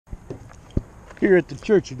Here at the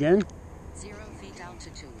church again. 0 feet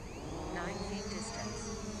altitude, 9 feet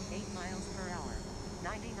distance, 8 miles per hour,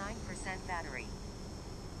 99% battery.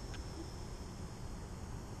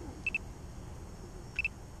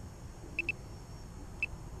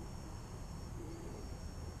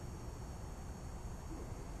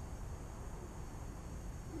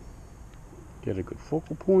 Get a good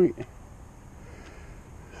focal point.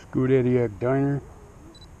 Scoot Ediac Diner.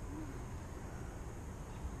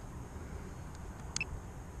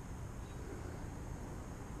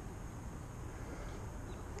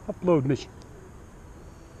 Upload mission.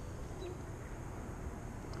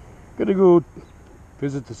 Gonna go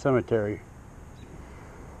visit the cemetery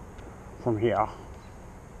from here.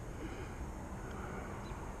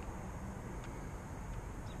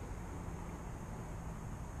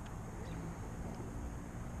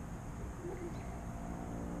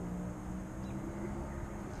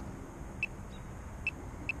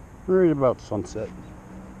 Right about sunset.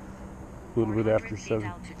 A little bit after 7.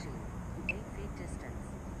 Altitude, 8 feet distance,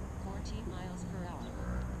 14 miles per hour,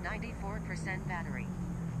 94% battery.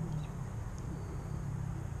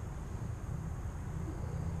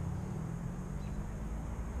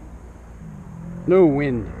 No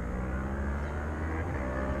wind.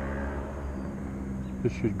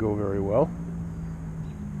 This should go very well.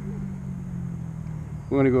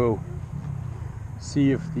 We're gonna go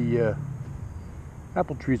see if the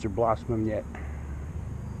apple trees are blossoming yet.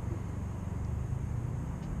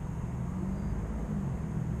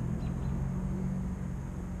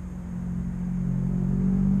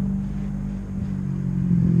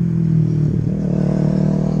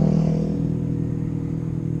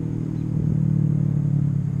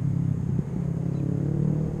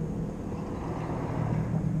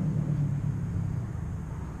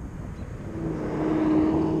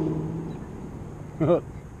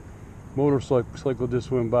 Motorcycle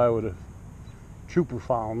just went by with a trooper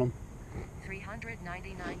following them.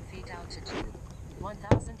 399 feet altitude,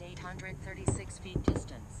 1,836 feet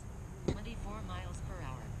distance, 24 miles per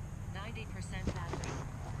hour, 90% battery.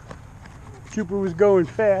 Trooper was going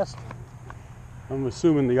fast. I'm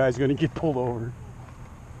assuming the guy's gonna get pulled over.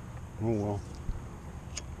 Oh well.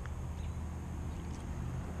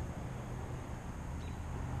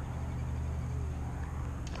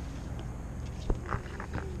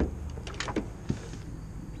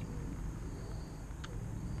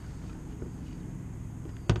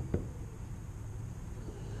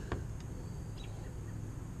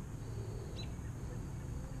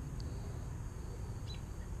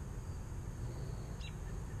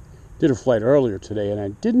 Did a flight earlier today,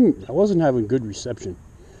 and I wasn't having good reception,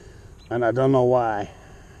 and I don't know why.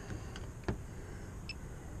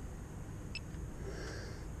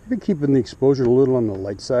 I've been keeping the exposure a little on the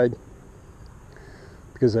light side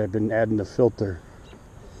because I've been adding the filter,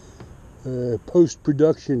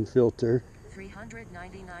 post-production filter.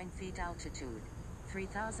 399 feet altitude,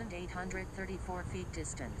 3,834 feet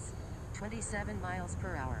distance, 27 miles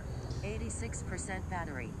per hour, 86%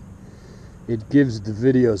 battery. It gives the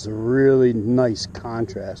videos a really nice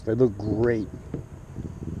contrast. They look great.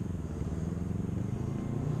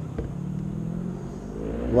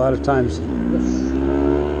 A lot of times,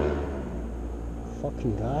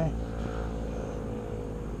 fucking guy.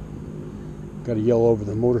 Got to yell over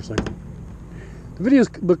the motorcycle. The videos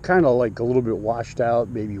look kind of like a little bit washed out,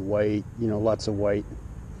 maybe white, you know, lots of white.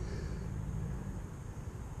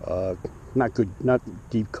 Not good, not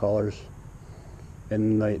deep colors.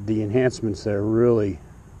 And the enhancements there really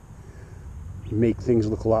make things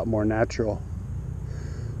look a lot more natural.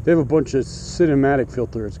 They have a bunch of cinematic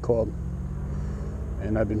filter, it's called,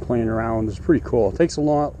 and I've been playing around. It's pretty cool. It takes a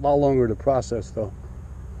lot longer to process though.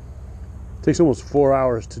 It takes almost 4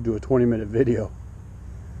 hours to do a 20-minute video.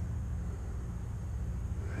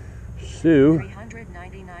 So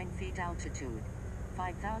 399 feet altitude,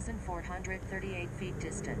 5,438 feet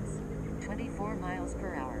distance, 24 miles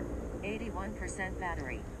per hour, 81%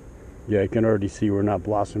 battery. Yeah, I can already see we're not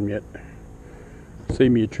blossomed yet.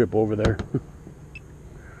 Save me a trip over there.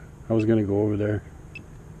 I was gonna go over there,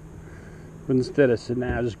 but instead I said,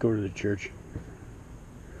 nah, I'll just go to the church.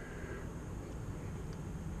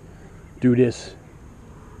 Do this.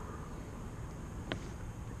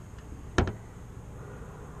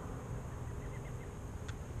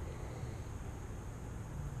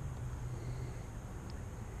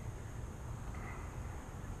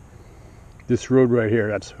 This road right here,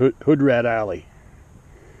 that's Hood Rat Alley.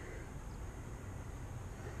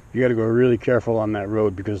 You got to go really careful on that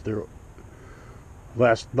road because there.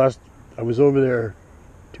 Last I was over there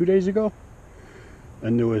 2 days ago,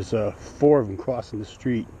 and there was 4 of them crossing the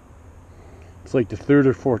street. It's like the 3rd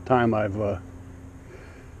or 4th time I've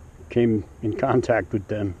came in contact with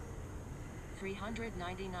them.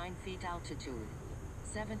 399 feet altitude.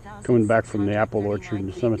 7,000. Coming back from the apple orchard in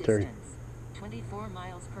the cemetery. Distance. 24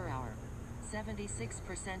 miles per hour.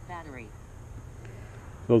 76% battery.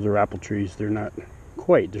 Those are apple trees. They're not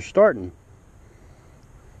quite. They're starting.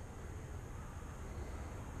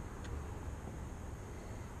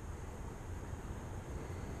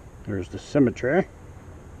 There's the cemetery.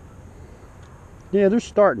 Yeah, they're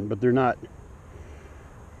starting, but they're not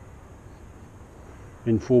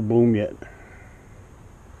in full bloom yet.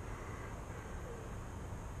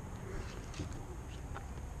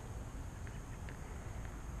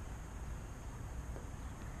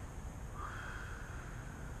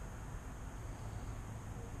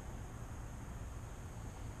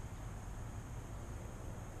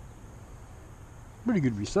 Pretty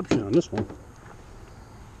good reception on this one.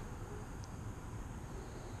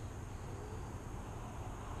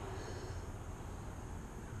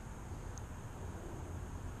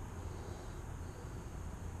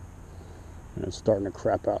 And it's starting to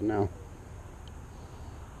crap out now.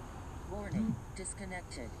 Warning,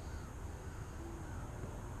 disconnected.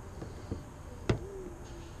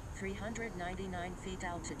 399 feet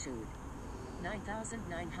altitude.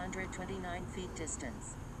 9,929 feet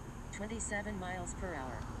distance. 27 miles per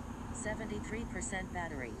hour. 73%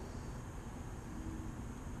 battery.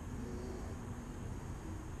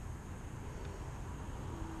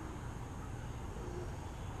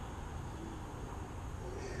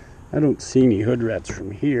 I don't see any hood rats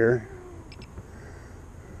from here.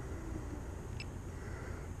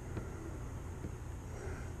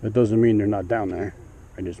 That doesn't mean they're not down there.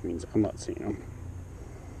 It just means I'm not seeing them.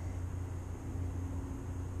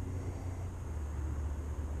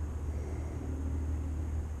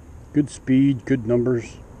 Good speed, good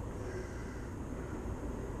numbers.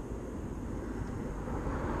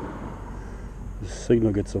 The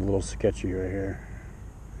signal gets a little sketchy right here.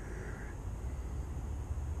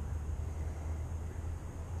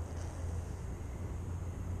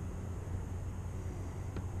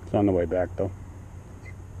 It's on the way back though.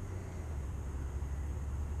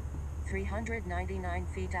 399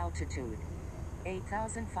 feet altitude.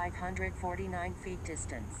 8,549 feet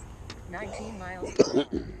distance. 19 miles per hour.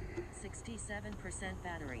 67%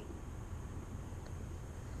 battery.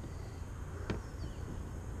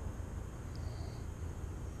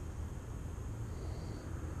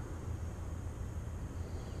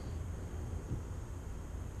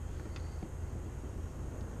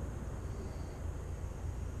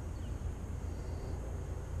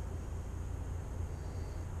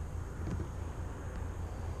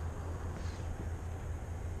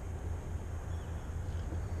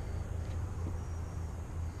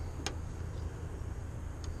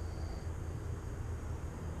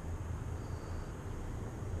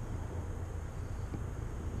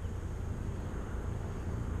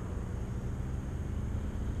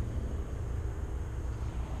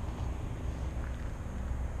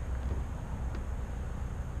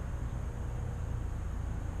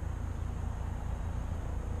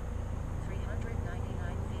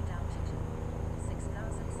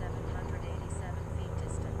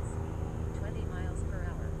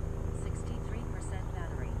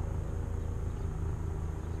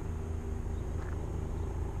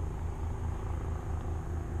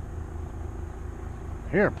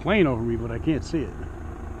 I hear a plane over me, but I can't see it.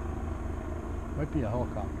 Might be a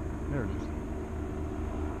helicopter. There it is.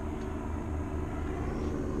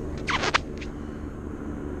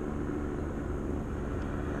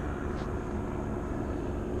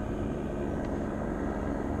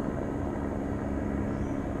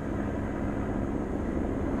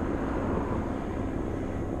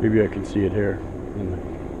 Maybe I can see it here.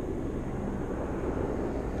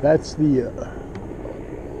 That's the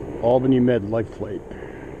Albany Med life flight.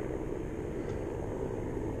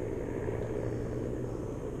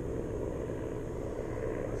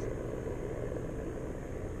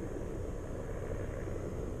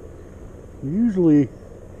 Usually,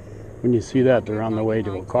 when you see that, they're on the way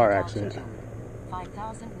to a car accident.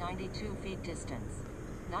 5,092 feet distance.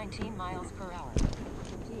 19 miles per hour.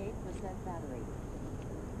 58% battery.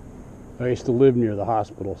 I used to live near the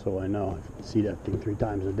hospital, so I know. I see that thing 3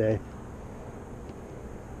 times a day.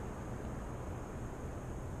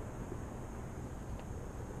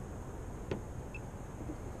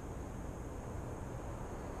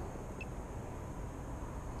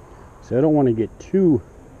 So I don't want to get too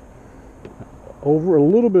a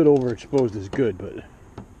little bit overexposed is good, but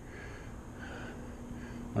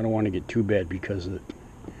I don't want to get too bad because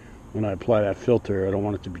when I apply that filter, I don't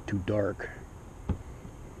want it to be too dark.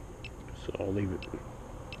 So I'll leave it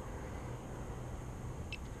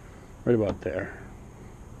right about there.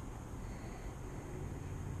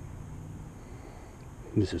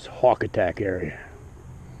 This is Hawk Attack area.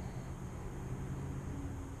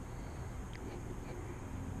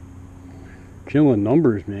 Killing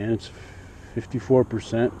numbers, man. It's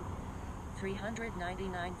 54%.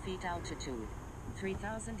 399 feet altitude,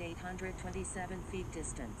 3,827 feet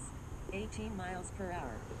distance, 18 miles per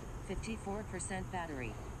hour, 54%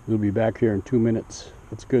 battery. We'll be back here in 2 minutes.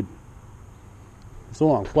 That's good. It's a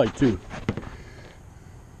long flight too.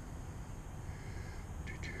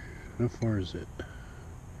 How far is it?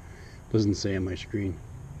 Doesn't say on my screen.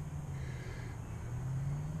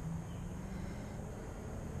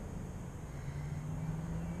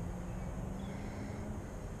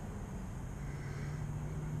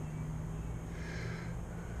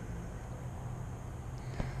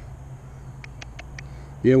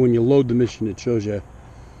 Yeah, when you load the mission, it shows you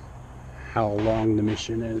how long the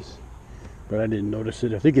mission is, but I didn't notice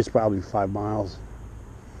it. I think it's probably 5 miles.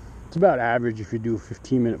 It's about average if you do a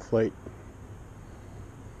 15-minute flight.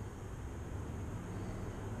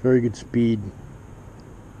 Very good speed,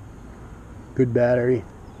 good battery.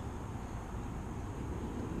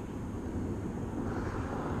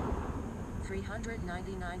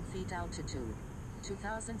 (399 feet altitude,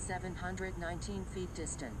 2,719 feet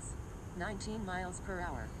distance, 19 miles per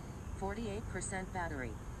hour, 48% battery).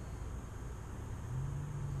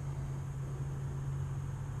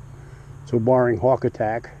 So barring Hawk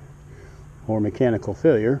Attack or mechanical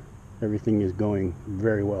failure, everything is going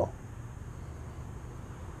very well.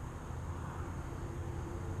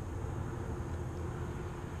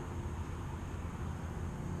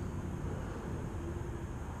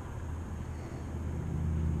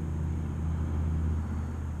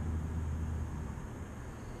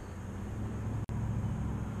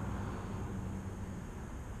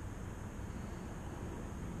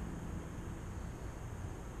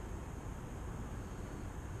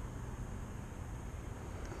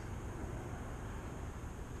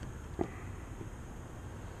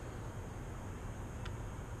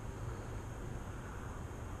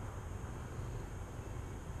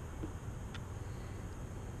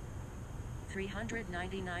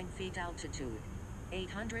 (399 feet altitude,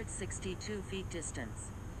 862 feet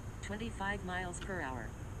distance, 25 miles per hour,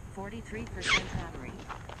 43% battery).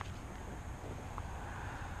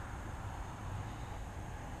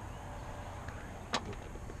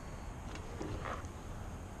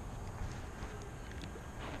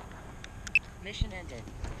 Mission ended.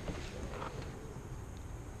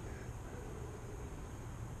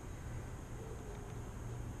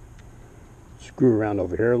 Screw around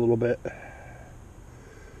over here a little bit.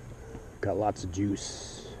 Got lots of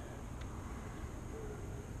juice.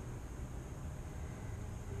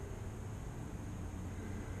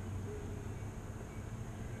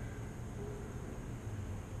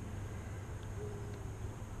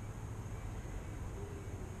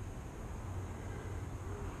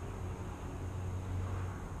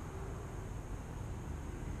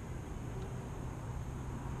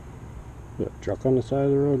 Got a truck on the side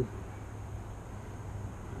of the road.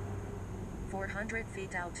 400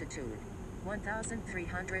 feet altitude,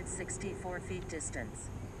 1,364 feet distance,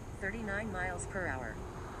 39 miles per hour,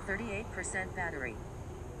 38% battery.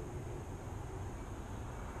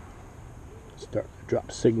 Start to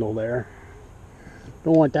drop signal there.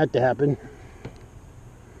 Don't want that to happen.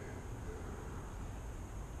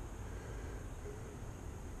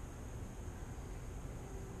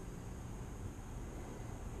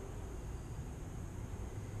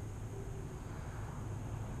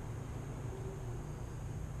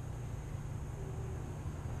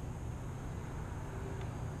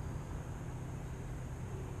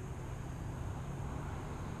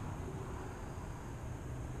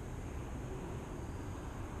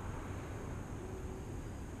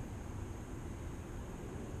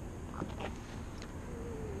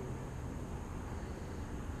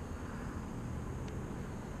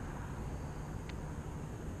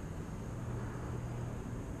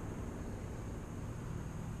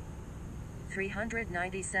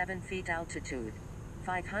 (397 feet altitude,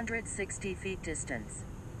 560 feet distance,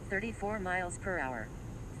 34 miles per hour,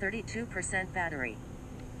 32% battery).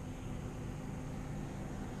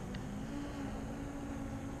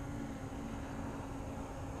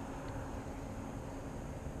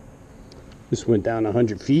 This went down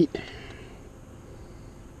 100 feet.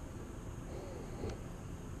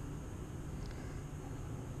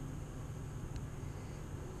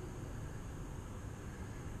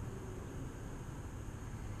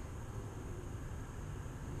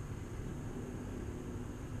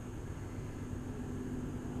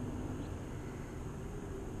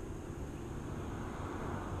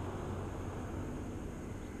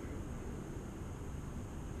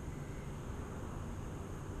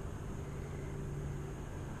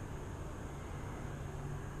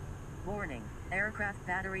 Warning, aircraft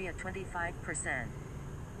battery at 25%.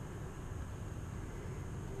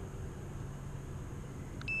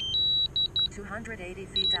 280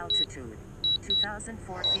 feet altitude.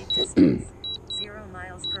 2004 feet distance. 0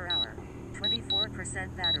 miles per hour.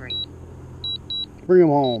 24% battery. Bring him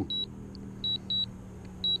home.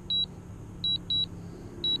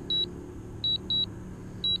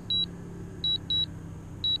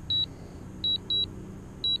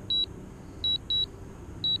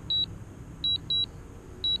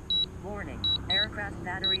 Warning, aircraft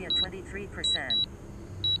battery at 23%.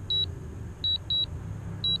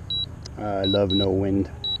 I love no wind.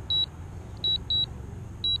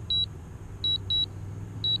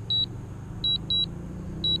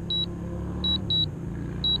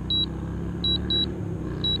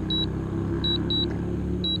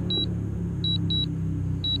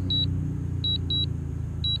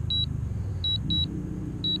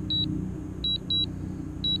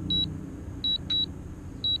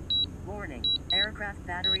 Warning, aircraft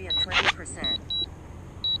battery at 20%.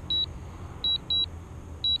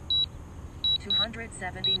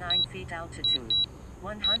 279 feet altitude.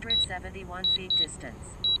 171 feet distance.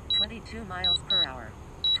 22 miles per hour.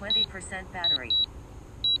 20% battery.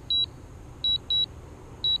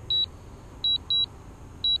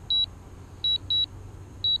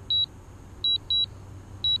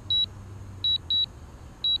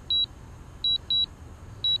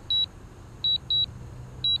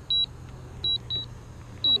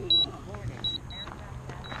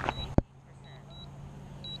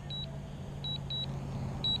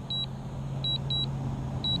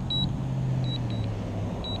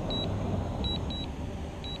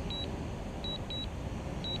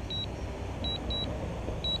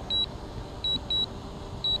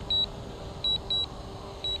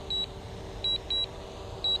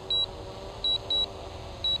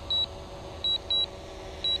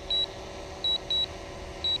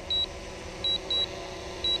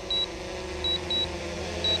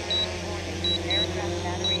 Warning, aircraft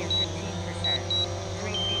battery at 18%. Aircraft battery at 15%.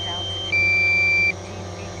 3 feet altitude. 15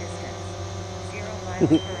 feet distance. 0 miles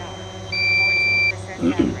per hour.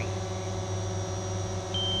 14% battery.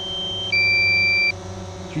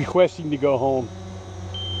 It's requesting to go home.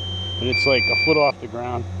 And it's like a foot off the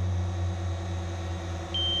ground.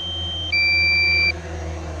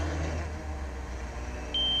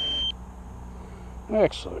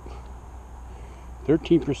 Excellent.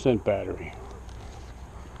 13% battery.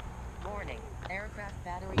 Warning, aircraft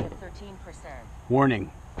battery at 13%.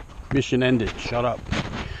 Warning. Mission ended. Shut up.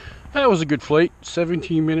 That was a good flight.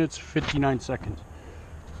 17 minutes, 59 seconds.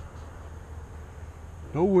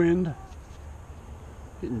 No wind.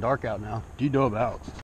 Getting dark out now. D-dub out.